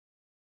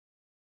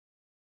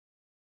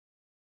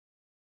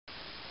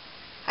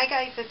Hi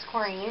guys, it's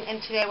Corrine,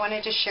 and today I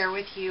wanted to share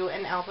with you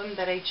an album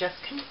that I just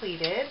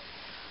completed.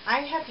 I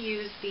have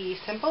used the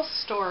Simple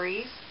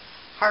Stories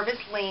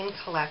Harvest Lane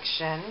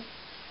collection,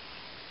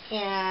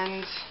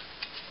 and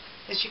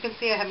as you can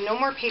see I have no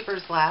more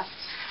papers left,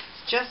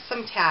 just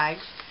some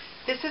tags.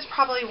 This is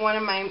probably one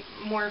of my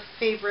more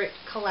favorite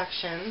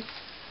collections.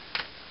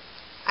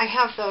 I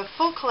have the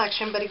full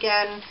collection, but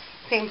again,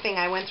 same thing.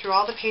 I went through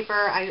all the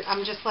paper.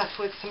 I'm just left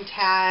with some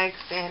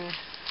tags and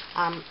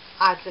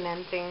odds and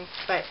end things,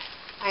 but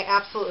I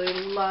absolutely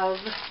love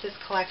this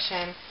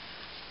collection.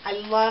 I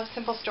love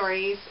Simple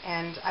Stories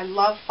and I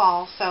love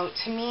fall, so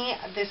to me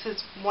this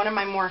is one of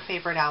my more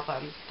favorite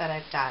albums that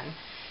I've done.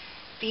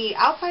 The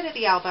outside of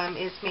the album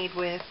is made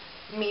with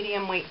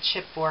medium weight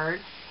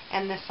chipboard,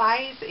 and the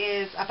size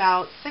is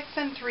about 6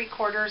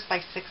 3/4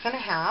 by 6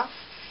 1/2.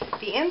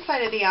 The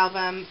inside of the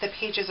album, the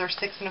pages are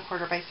 6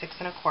 1/4 by 6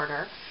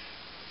 1/4.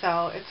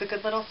 So it's a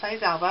good little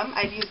size album.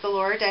 I've used the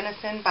Laura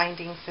Dennison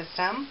binding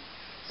system,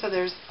 so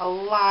there's a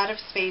lot of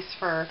space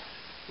for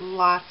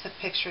lots of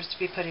pictures to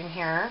be put in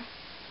here.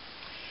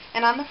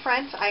 And on the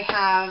front I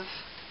have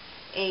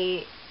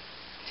a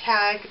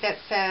tag that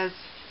says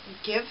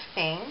 "Give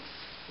Thanks"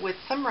 with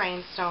some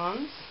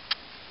rhinestones,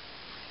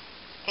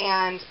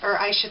 and, or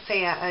I should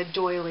say a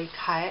doily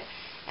cut,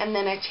 and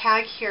then a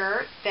tag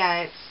here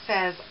that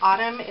says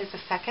 "Autumn is the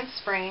second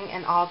spring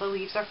and all the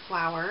leaves are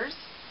flowers."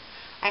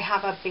 I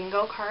have a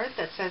bingo card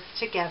that says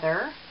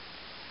 "Together."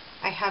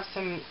 I have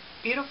some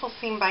beautiful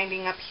seam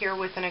binding up here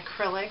with an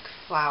acrylic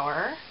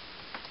flower.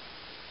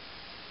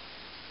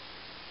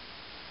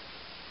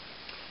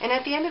 And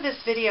at the end of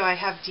this video I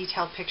have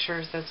detailed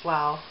pictures as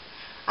well.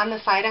 On the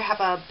side I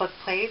have a book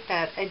plate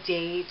that a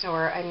date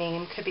or a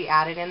name could be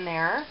added in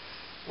there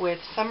with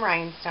some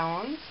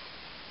rhinestones.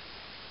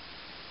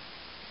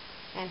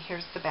 And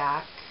here's the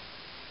back.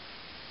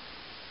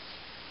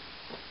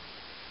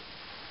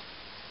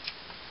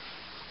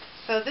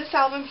 So this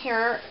album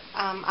here,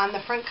 on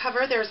the front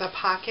cover there's a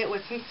pocket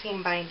with some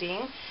seam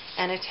binding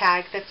and a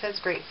tag that says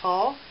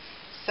 "Grateful."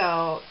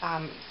 So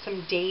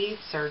some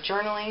dates or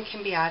journaling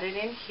can be added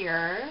in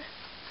here.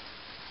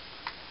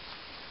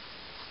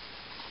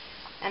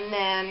 And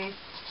then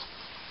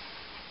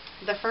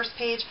the first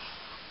page,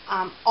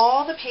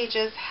 all the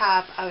pages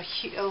have a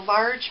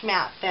large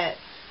map that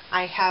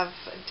I have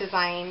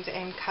designed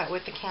and cut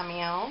with the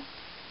Cameo.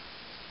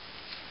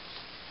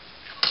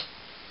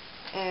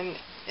 And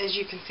as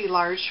you can see,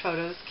 large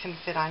photos can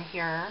fit on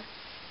here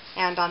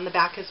and on the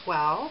back as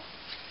well.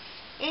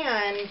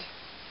 And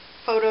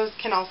photos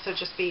can also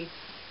just be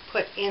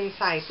put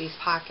inside these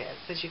pockets.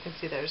 As you can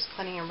see, there's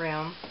plenty of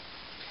room.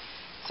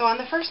 So on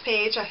the first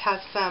page I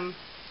have some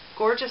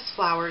gorgeous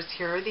flowers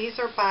here. These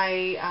are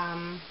by,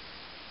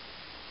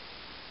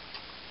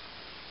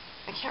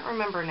 I can't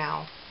remember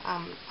now.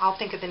 I'll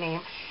think of the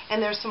name.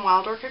 And there's some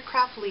Wild Orchid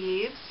Craft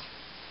leaves,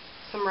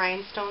 some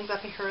rhinestones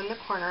up here in the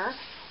corner,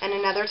 and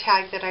another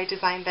tag that I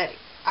designed that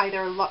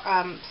either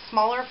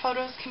smaller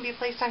photos can be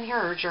placed on here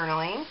or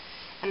journaling,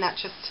 and that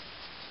just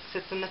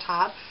sits in the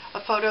top. A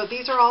photo,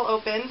 these are all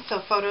open, so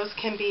photos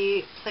can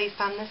be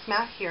placed on this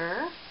mat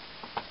here.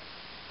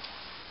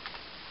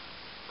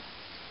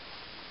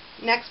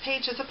 Next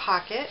page is a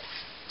pocket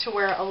to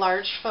where a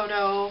large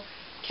photo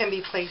can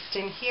be placed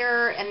in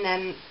here, and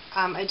then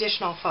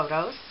additional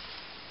photos,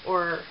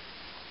 or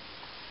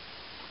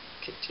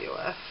could do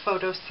a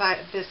photo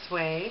side this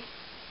way,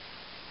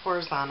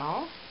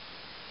 horizontal,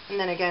 and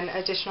then again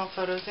additional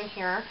photos in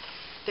here.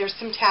 There's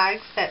some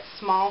tags that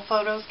small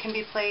photos can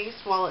be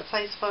placed, wallet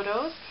size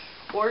photos,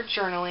 or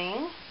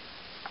journaling.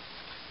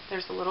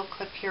 There's a little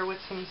clip here with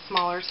some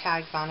smaller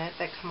tags on it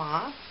that come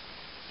off.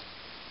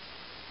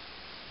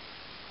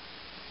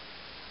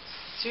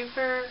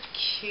 Super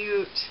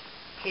cute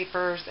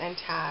papers and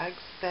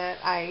tags that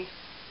I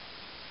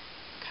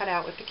cut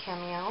out with the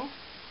Cameo.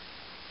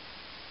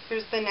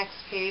 Here's the next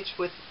page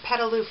with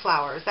Petaloo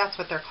flowers. That's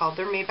what they're called.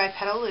 They're made by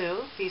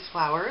Petaloo, these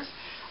flowers.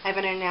 I have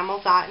an enamel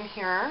dot in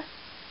here,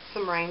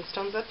 some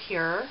rhinestones up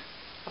here,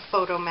 a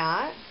photo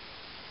mat,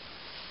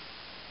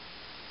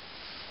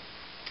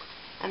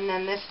 and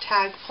then this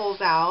tag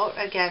pulls out.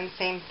 Again,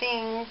 same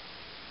thing,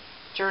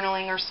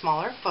 journaling or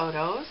smaller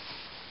photos.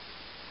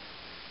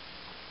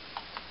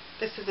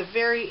 This is a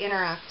very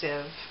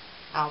interactive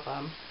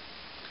album.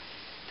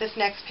 This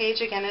next page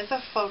again is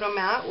a photo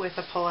mat with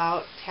a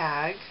pull-out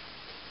tag.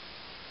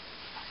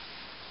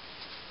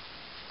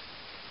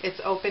 It's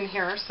open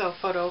here so a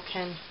photo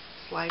can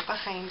slide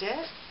behind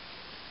it.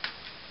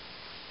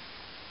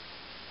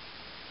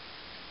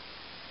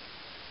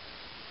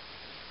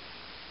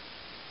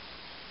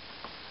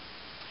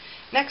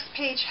 Next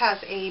page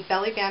has a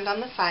belly band on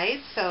the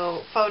side,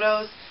 so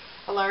photos,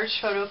 a large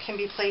photo can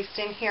be placed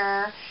in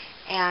here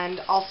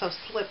and also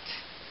slipped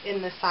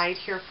in the side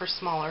here for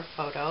smaller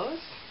photos.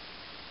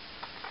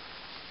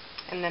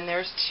 And then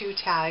there's two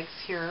tags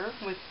here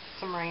with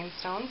some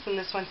rhinestones, and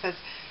this one says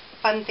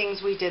 "Fun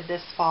Things We Did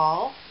This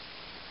Fall."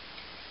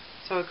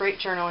 So a great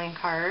journaling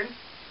card.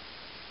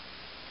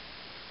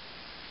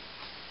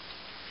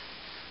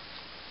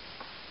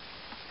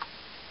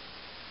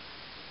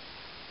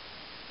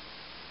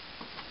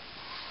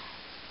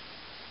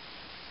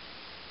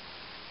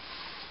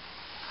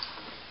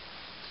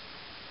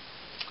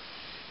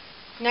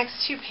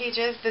 Next 2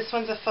 pages, this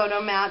one's a photo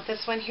mat.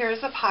 This one here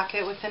is a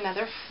pocket with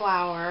another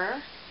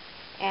flower,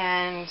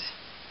 and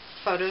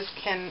photos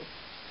can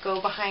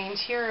go behind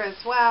here as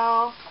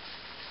well.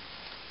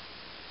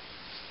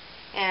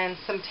 And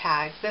some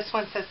tags. This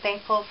one says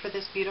thankful for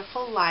this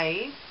beautiful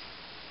life.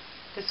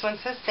 This one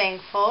says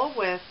thankful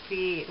with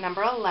the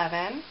number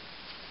 11.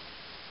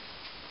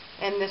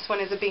 And this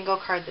one is a bingo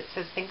card that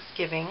says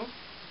Thanksgiving.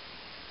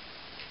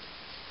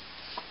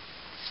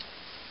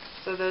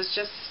 So those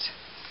just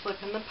slip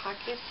in the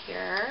pocket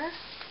here.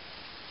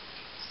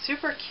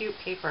 Super cute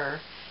paper.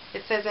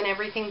 It says in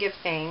everything give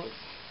thanks.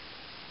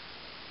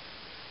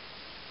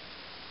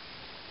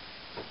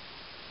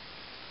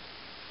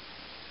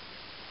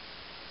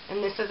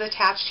 And this is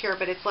attached here,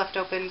 but it's left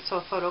open so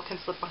a photo can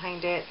slip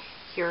behind it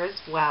here as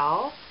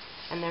well.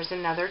 And there's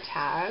another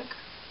tag.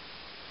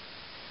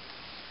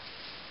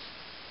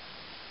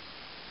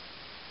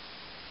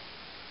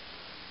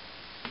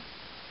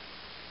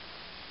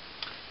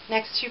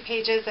 Next 2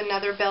 pages,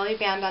 another belly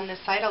band on this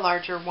side, a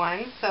larger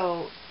one.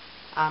 So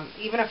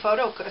even a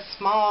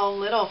small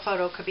little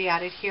photo could be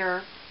added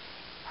here,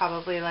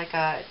 probably like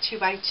a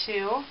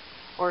 2x2,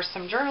 or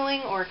some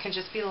journaling, or it can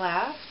just be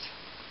left.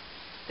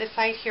 This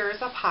side here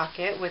is a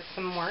pocket with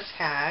some more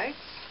tags.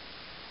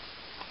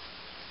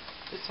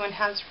 This one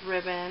has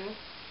ribbon.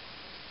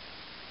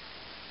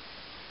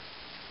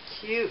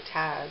 Cute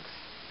tags.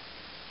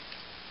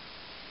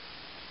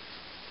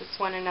 This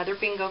one, another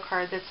bingo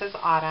card that says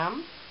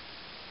autumn.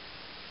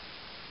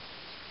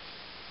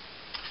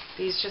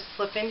 These just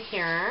slip in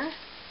here.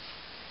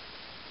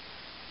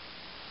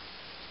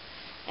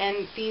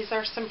 And these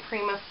are some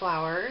Prima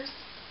flowers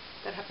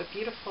that have a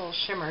beautiful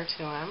shimmer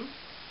to them.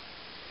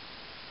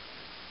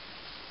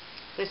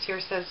 This here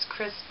says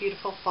crisp,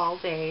 beautiful fall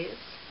days.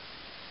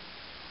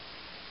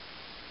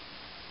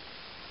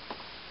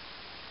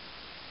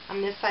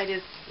 On this side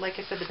is, like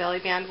I said, the belly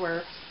band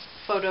where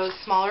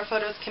smaller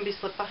photos can be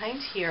slipped behind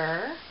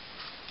here.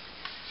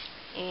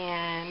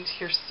 And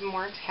here's some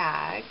more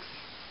tags.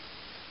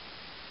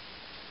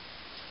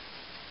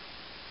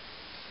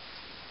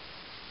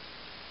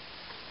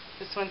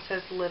 This one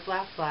says Live,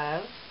 Laugh,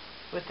 Love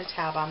with a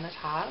tab on the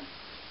top.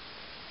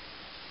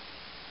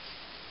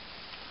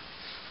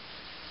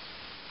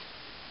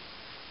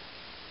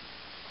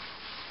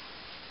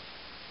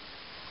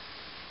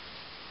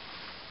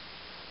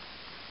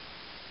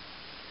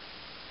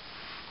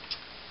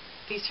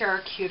 These here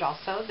are cute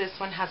also. This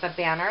one has a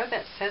banner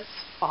that says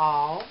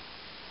fall.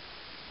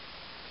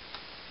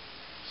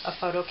 A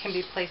photo can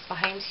be placed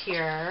behind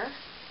here.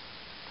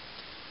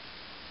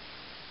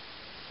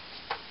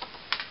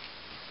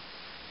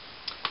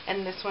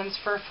 And this one's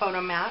for a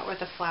photo mat where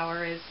the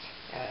flower is,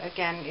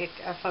 again,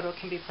 a photo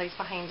can be placed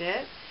behind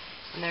it.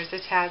 And there's a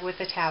tag with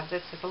a tab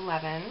that says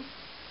 11.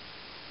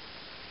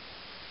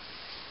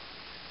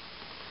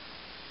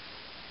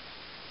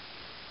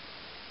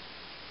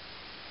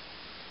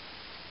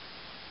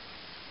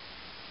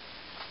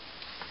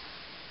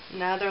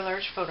 Another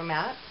large photo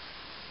mat.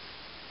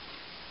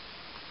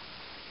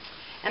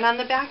 And on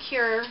the back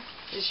here,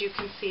 as you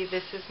can see,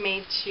 this is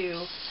made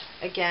to,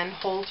 again,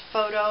 hold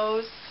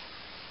photos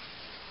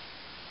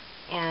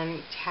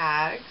and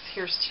tags.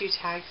 Here's 2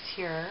 tags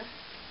here.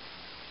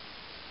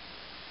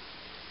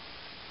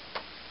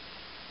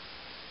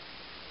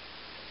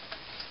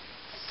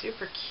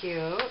 Super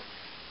cute.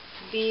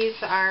 These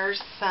are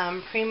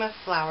some Prima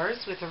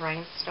flowers with a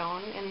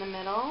rhinestone in the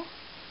middle.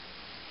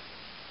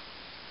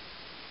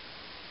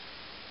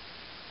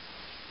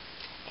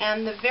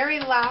 And the very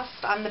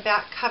last on the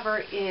back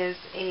cover is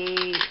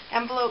an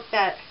envelope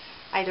that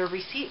either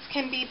receipts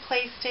can be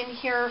placed in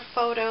here,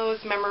 photos,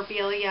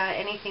 memorabilia,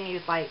 anything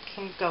you'd like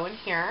can go in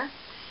here.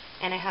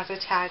 And it has a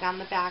tag on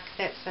the back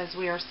that says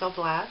we are so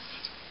blessed.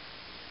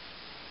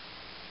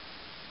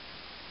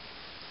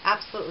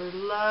 Absolutely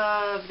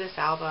love this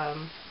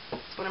album.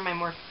 It's one of my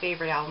more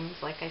favorite albums,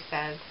 like I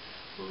said.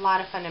 A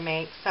lot of fun to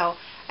make. So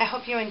I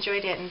hope you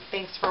enjoyed it, and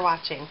thanks for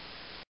watching.